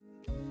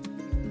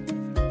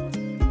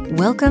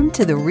Welcome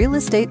to the Real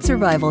Estate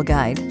Survival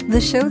Guide, the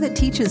show that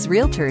teaches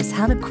realtors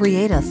how to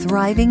create a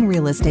thriving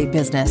real estate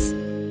business.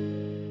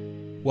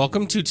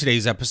 Welcome to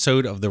today's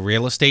episode of the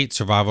Real Estate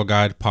Survival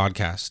Guide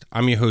podcast.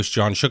 I'm your host,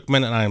 John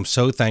Shookman, and I am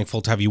so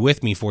thankful to have you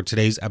with me for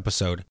today's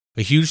episode.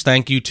 A huge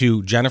thank you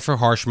to Jennifer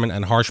Harshman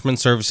and Harshman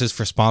Services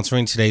for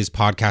sponsoring today's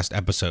podcast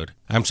episode.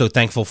 I'm so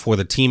thankful for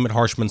the team at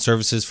Harshman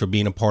Services for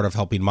being a part of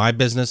helping my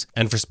business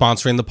and for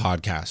sponsoring the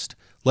podcast.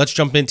 Let's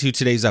jump into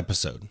today's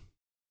episode.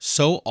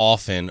 So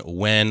often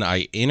when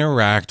I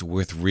interact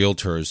with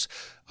realtors,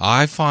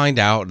 I find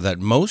out that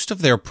most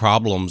of their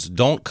problems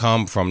don't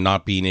come from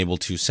not being able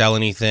to sell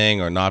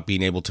anything or not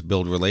being able to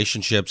build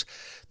relationships.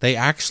 They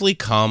actually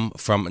come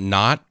from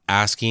not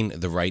asking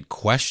the right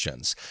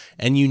questions.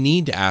 And you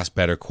need to ask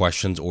better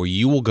questions or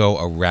you will go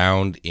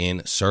around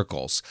in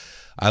circles.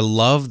 I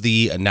love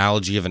the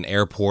analogy of an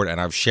airport,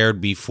 and I've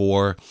shared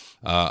before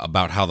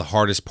about how the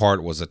hardest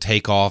part was a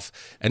takeoff.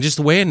 And just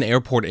the way an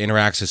airport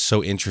interacts is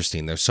so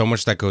interesting. There's so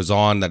much that goes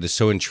on that is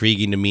so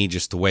intriguing to me,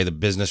 just the way the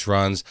business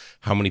runs,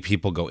 how many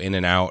people go in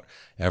and out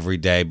every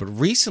day. But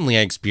recently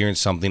I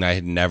experienced something I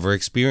had never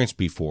experienced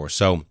before.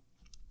 So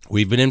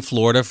we've been in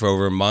Florida for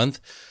over a month,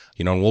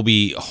 and we'll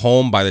be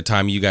home by the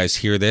time you guys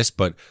hear this,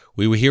 but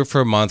we were here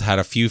for a month, had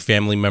a few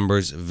family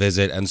members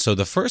visit. And so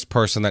the first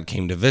person that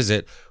came to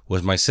visit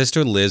was my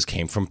sister Liz,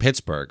 came from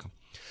Pittsburgh.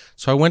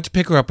 So I went to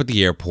pick her up at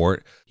the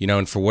airport,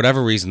 and for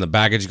whatever reason, the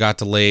baggage got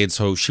delayed.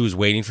 So she was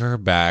waiting for her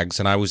bags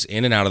and I was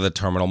in and out of the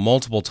terminal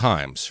multiple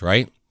times,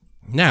 right?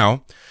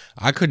 Now,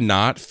 I could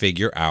not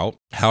figure out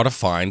how to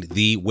find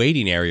the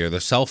waiting area,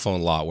 the cell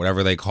phone lot,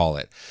 whatever they call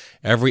it.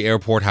 Every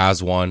airport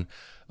has one.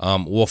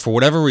 Well, for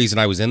whatever reason,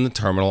 I was in the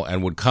terminal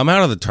and would come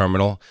out of the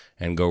terminal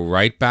and go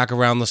right back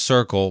around the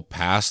circle,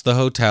 past the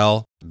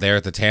hotel there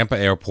at the Tampa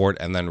airport,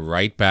 and then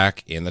right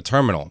back in the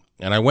terminal.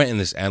 And I went in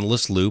this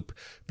endless loop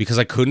because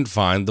I couldn't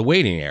find the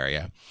waiting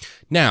area.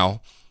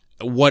 Now,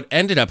 what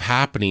ended up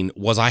happening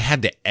was I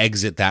had to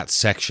exit that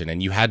section,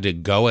 and you had to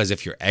go as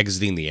if you're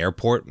exiting the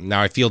airport.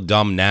 Now, I feel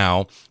dumb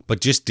now,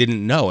 but just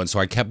didn't know. And so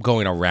I kept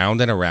going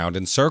around and around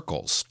in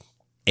circles.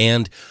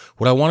 And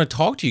what I want to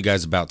talk to you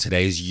guys about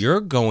today is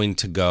you're going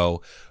to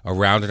go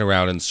around and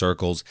around in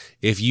circles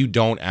if you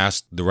don't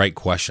ask the right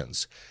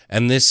questions.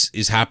 And this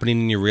is happening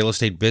in your real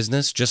estate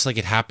business, just like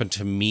it happened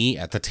to me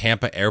at the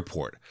Tampa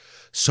airport.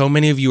 So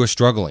many of you are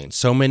struggling.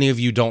 So many of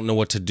you don't know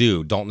what to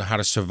do, don't know how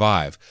to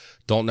survive,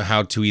 don't know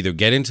how to either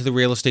get into the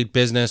real estate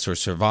business or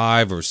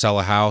survive or sell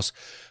a house,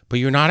 but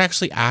you're not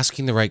actually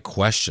asking the right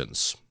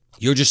questions.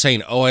 You're just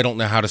saying, I don't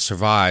know how to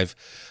survive,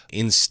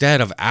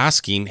 instead of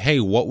asking, hey,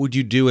 what would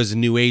you do as a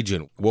new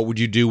agent? What would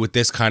you do with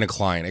this kind of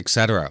client,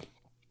 etc.?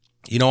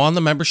 On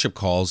the membership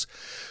calls,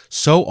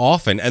 so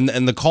often,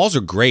 and the calls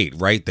are great,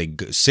 right? They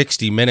go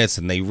 60 minutes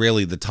and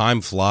the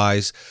time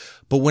flies.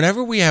 But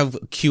whenever we have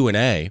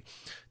Q&A,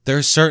 there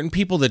are certain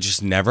people that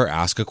just never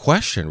ask a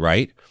question,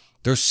 right?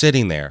 They're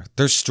sitting there,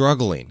 they're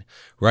struggling,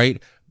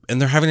 right? And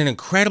they're having an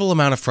incredible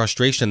amount of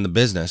frustration in the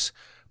business,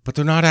 but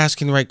they're not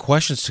asking the right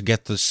questions to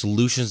get the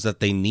solutions that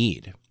they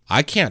need.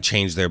 I can't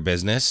change their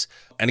business.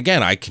 And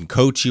again, I can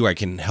coach you, I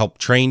can help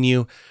train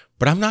you,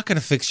 but I'm not going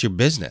to fix your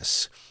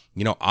business.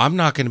 I'm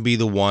not going to be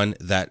the one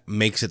that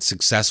makes it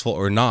successful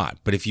or not.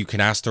 But if you can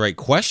ask the right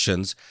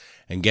questions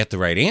and get the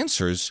right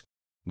answers,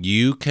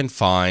 you can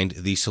find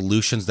the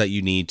solutions that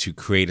you need to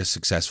create a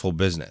successful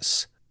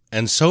business.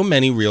 And so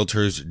many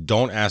realtors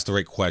don't ask the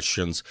right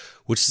questions,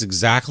 which is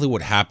exactly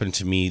what happened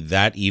to me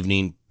that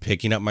evening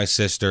picking up my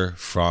sister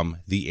from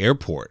the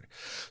airport.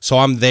 So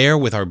I'm there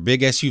with our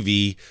big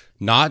SUV,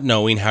 not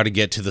knowing how to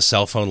get to the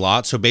cell phone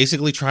lot. So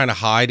basically trying to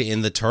hide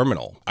in the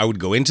terminal. I would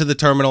go into the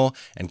terminal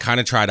and kind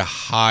of try to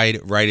hide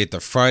right at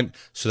the front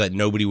so that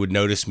nobody would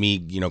notice me,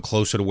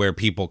 closer to where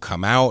people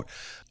come out,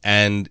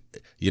 and,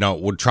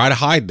 would try to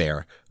hide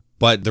there.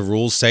 But the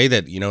rules say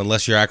that,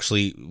 unless you're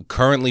actually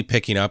currently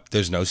picking up,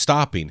 there's no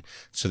stopping.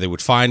 So they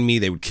would find me,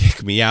 they would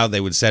kick me out, they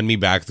would send me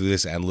back through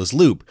this endless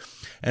loop.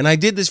 And I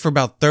did this for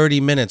about 30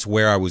 minutes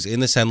where I was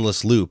in this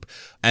endless loop.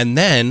 And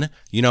then,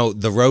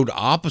 the road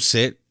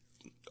opposite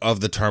of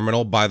the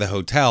terminal by the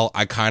hotel,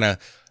 I kind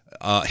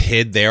of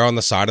hid there on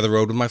the side of the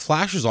road with my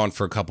flashers on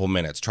for a couple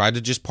minutes, tried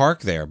to just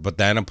park there. But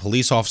then a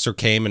police officer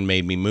came and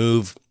made me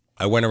move.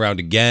 I went around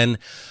again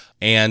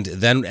and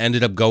then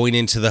ended up going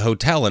into the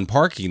hotel and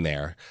parking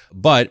there.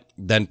 But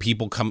then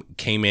people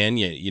came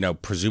in,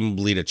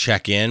 presumably to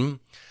check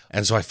in.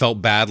 And so I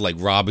felt bad, like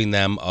robbing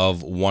them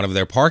of one of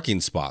their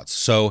parking spots.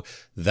 So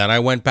then I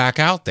went back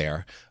out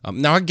there.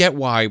 Now I get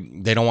why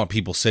they don't want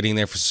people sitting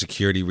there for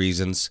security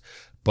reasons.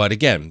 But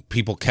again,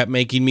 people kept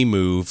making me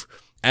move.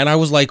 And I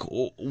was like,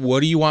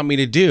 what do you want me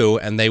to do?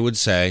 And they would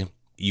say,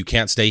 you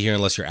can't stay here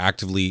unless you're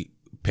actively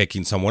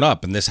picking someone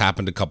up. And this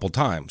happened a couple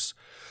times.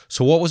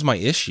 So what was my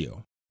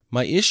issue?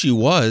 My issue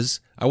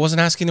was I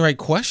wasn't asking the right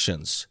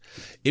questions.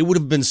 It would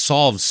have been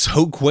solved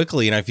so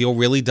quickly, and I feel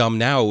really dumb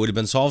now. It would have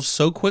been solved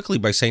so quickly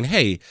by saying,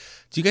 hey,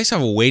 do you guys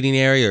have a waiting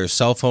area or a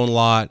cell phone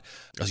lot?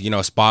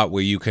 A spot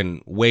where you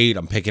can wait.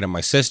 I'm picking up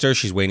my sister.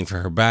 She's waiting for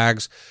her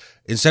bags.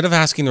 Instead of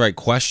asking the right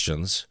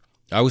questions,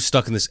 I was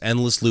stuck in this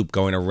endless loop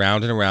going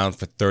around and around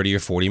for 30 or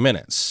 40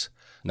 minutes.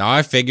 Now,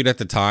 I figured at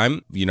the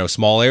time,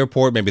 small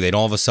airport, maybe they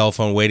don't have a cell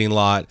phone waiting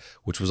lot,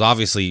 which was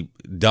obviously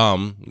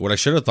dumb. What I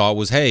should have thought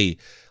was, hey,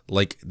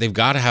 they've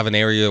got to have an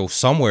area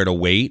somewhere to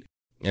wait.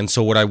 And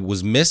so what I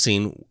was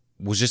missing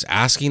was just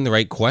asking the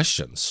right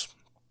questions,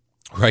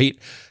 right?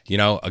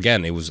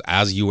 Again, it was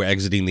as you were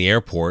exiting the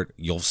airport,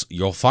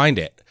 you'll find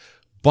it.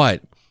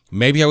 But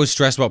maybe I was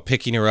stressed about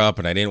picking her up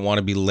and I didn't want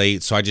to be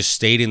late, so I just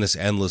stayed in this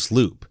endless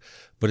loop.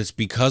 But it's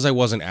because I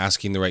wasn't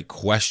asking the right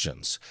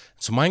questions.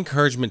 So my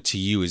encouragement to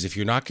you is if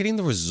you're not getting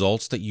the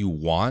results that you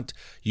want,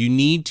 you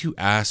need to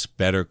ask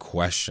better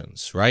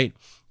questions, right?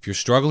 If you're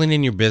struggling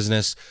in your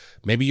business,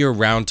 maybe you're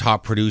around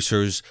top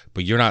producers,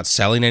 but you're not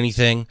selling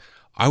anything,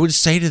 I would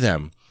say to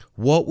them,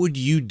 what would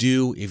you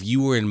do if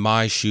you were in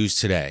my shoes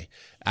today?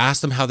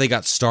 Ask them how they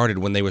got started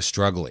when they were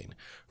struggling,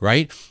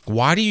 right?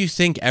 Why do you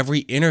think every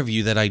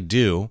interview that I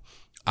do,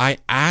 I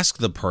ask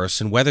the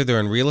person, whether they're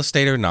in real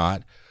estate or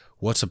not,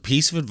 what's a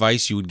piece of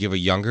advice you would give a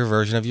younger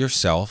version of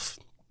yourself?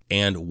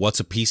 And what's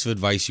a piece of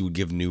advice you would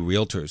give new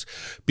realtors?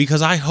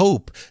 Because I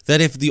hope that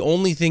if the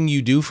only thing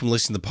you do from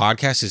listening to the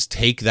podcast is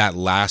take that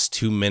last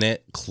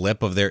 2-minute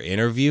clip of their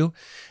interview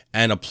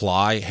and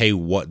apply,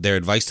 what their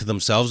advice to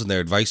themselves and their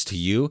advice to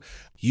you,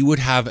 you would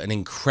have an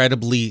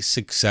incredibly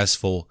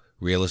successful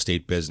real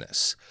estate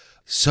business.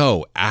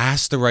 So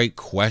ask the right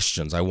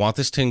questions. I want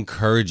this to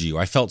encourage you.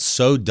 I felt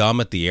so dumb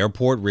at the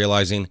airport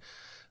realizing,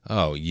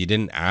 oh, you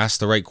didn't ask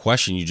the right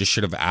question. You just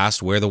should have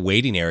asked where the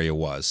waiting area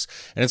was.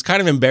 And it's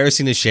kind of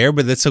embarrassing to share,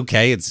 but that's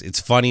okay. It's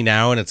funny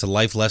now, and it's a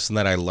life lesson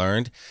that I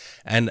learned.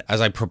 And as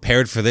I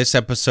prepared for this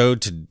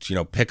episode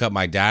to, pick up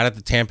my dad at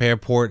the Tampa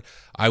airport,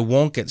 I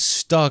won't get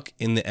stuck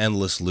in the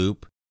endless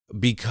loop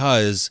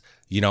because,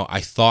 I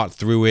thought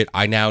through it.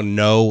 I now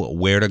know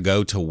where to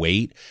go to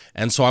wait.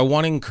 And so I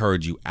want to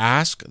encourage you,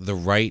 ask the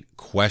right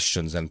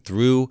questions. And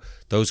through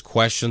those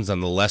questions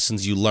and the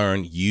lessons you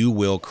learn, you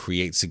will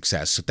create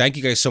success. So thank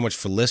you guys so much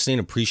for listening.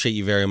 Appreciate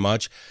you very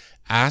much.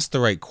 Ask the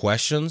right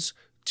questions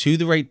to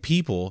the right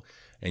people,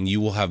 and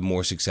you will have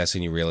more success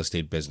in your real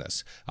estate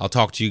business. I'll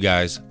talk to you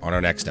guys on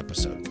our next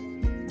episode.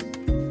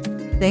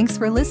 Thanks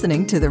for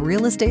listening to the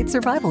Real Estate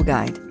Survival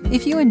Guide.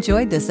 If you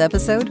enjoyed this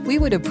episode, we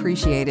would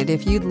appreciate it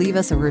if you'd leave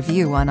us a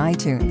review on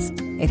iTunes.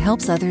 It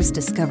helps others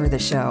discover the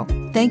show.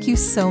 Thank you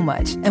so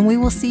much, and we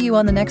will see you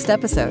on the next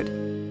episode.